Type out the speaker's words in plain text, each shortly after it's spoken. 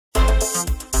Let's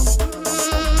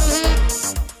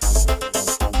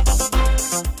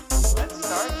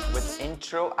start with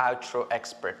Intro Outro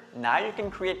Expert. Now you can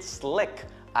create slick,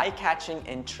 eye-catching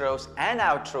intros and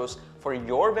outros for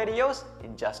your videos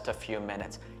in just a few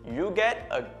minutes. You get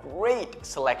a great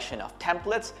selection of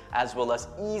templates as well as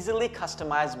easily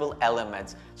customizable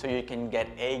elements so you can get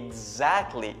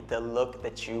exactly the look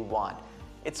that you want.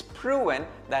 It's proven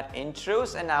that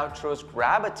intros and outros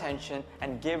grab attention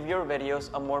and give your videos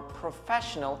a more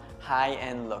professional,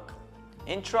 high-end look.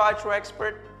 Intro Outro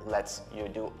Expert lets you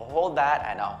do all that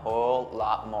and a whole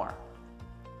lot more.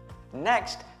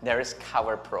 Next, there is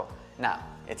Cover Pro. Now,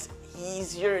 it's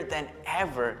easier than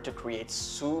ever to create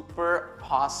super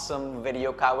awesome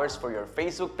video covers for your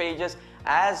Facebook pages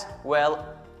as well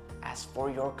as for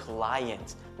your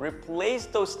clients. Replace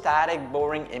those static,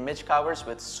 boring image covers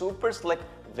with super slick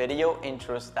video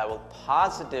intros that will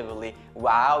positively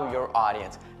wow your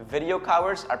audience. Video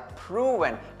covers are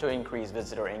proven to increase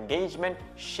visitor engagement,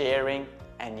 sharing,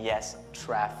 and yes,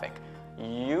 traffic.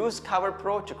 Use Cover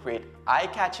Pro to create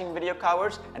eye-catching video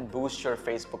covers and boost your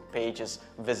Facebook page's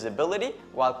visibility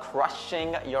while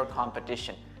crushing your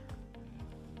competition.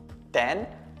 Then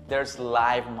there's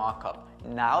Live Mockup.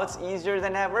 Now it's easier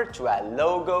than ever to add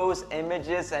logos,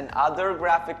 images, and other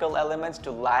graphical elements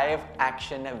to live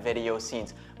action video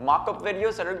scenes. Mockup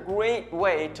videos are a great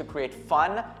way to create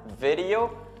fun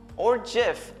video or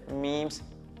GIF memes,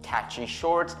 catchy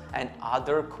shorts, and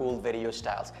other cool video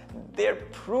styles. They're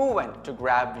proven to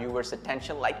grab viewers'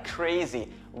 attention like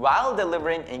crazy while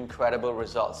delivering incredible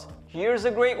results. Here's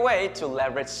a great way to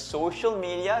leverage social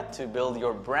media to build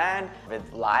your brand with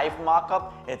Live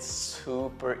Mockup. It's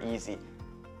super easy.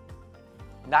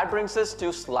 That brings us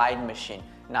to Slide Machine.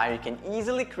 Now you can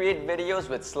easily create videos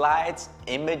with slides,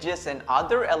 images, and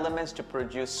other elements to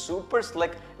produce super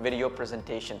slick video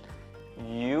presentation.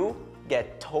 You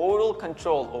get total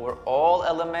control over all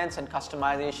elements and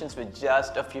customizations with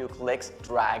just a few clicks,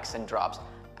 drags, and drops.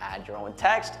 Add your own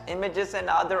text, images, and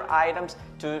other items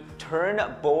to turn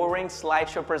boring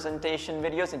slideshow presentation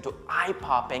videos into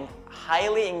eye-popping,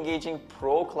 highly engaging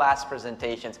pro-class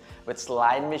presentations. With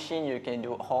Slide Machine, you can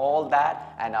do all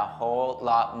that and a whole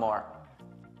lot more.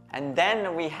 And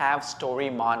then we have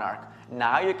Story Monarch.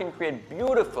 Now you can create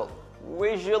beautiful,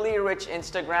 visually rich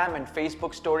Instagram and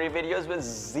Facebook story videos with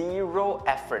zero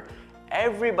effort.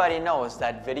 Everybody knows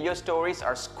that video stories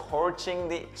are scorching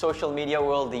the social media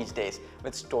world these days.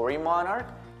 With Story Monarch,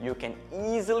 you can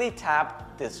easily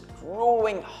tap this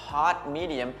growing hot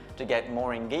medium to get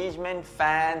more engagement,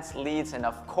 fans, leads, and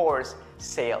of course,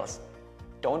 sales.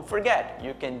 Don't forget,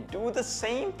 you can do the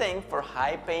same thing for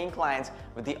high-paying clients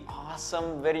with the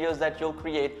awesome videos that you'll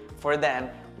create for them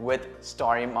with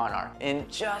Story Monarch in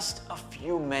just a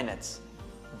few minutes.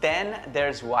 Then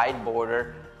there's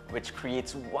Whiteboarder, which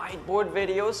creates whiteboard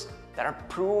videos that are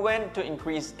proven to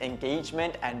increase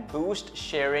engagement and boost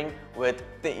sharing. With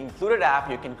the included app,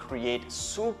 you can create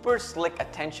super slick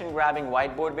attention-grabbing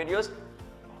whiteboard videos.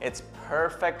 It's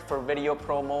perfect for video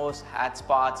promos, ad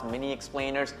spots, mini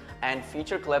explainers, and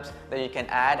feature clips that you can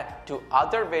add to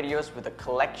other videos with a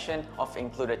collection of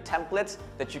included templates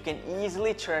that you can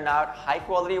easily churn out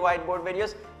high-quality whiteboard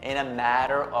videos in a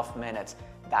matter of minutes.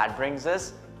 That brings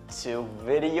us to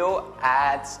Video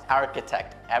Ads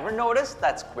Architect. Ever notice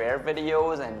that square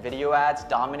videos and video ads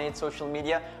dominate social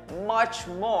media much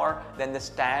more than the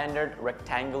standard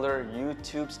rectangular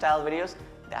YouTube style videos?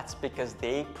 That's because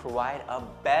they provide a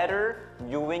better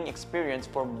viewing experience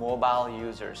for mobile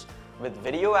users. With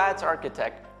Video Ads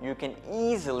Architect, you can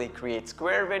easily create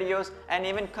square videos and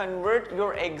even convert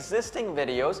your existing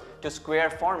videos to square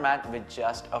format with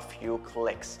just a few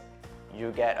clicks.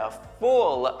 You get a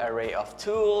full array of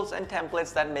tools and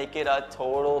templates that make it a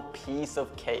total piece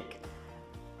of cake.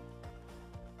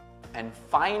 And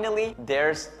finally,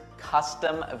 there's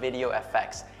custom video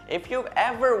effects. If you've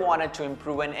ever wanted to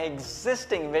improve an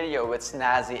existing video with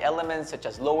snazzy elements such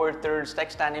as lower thirds,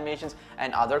 text animations,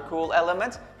 and other cool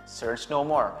elements, search no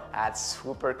more. Add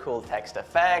super cool text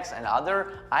effects and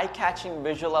other eye-catching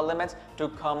visual elements to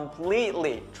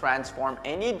completely transform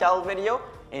any dull video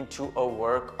into a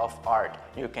work of art.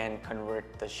 You can convert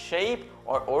the shape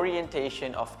or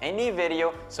orientation of any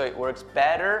video so it works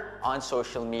better on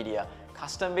social media.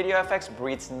 Custom video effects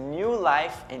breathes new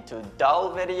life into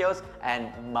dull videos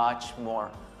and much more.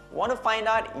 Want to find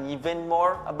out even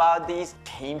more about these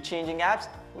game-changing apps?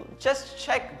 Just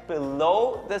check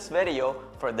below this video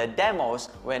for the demos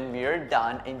when we're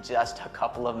done in just a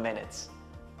couple of minutes.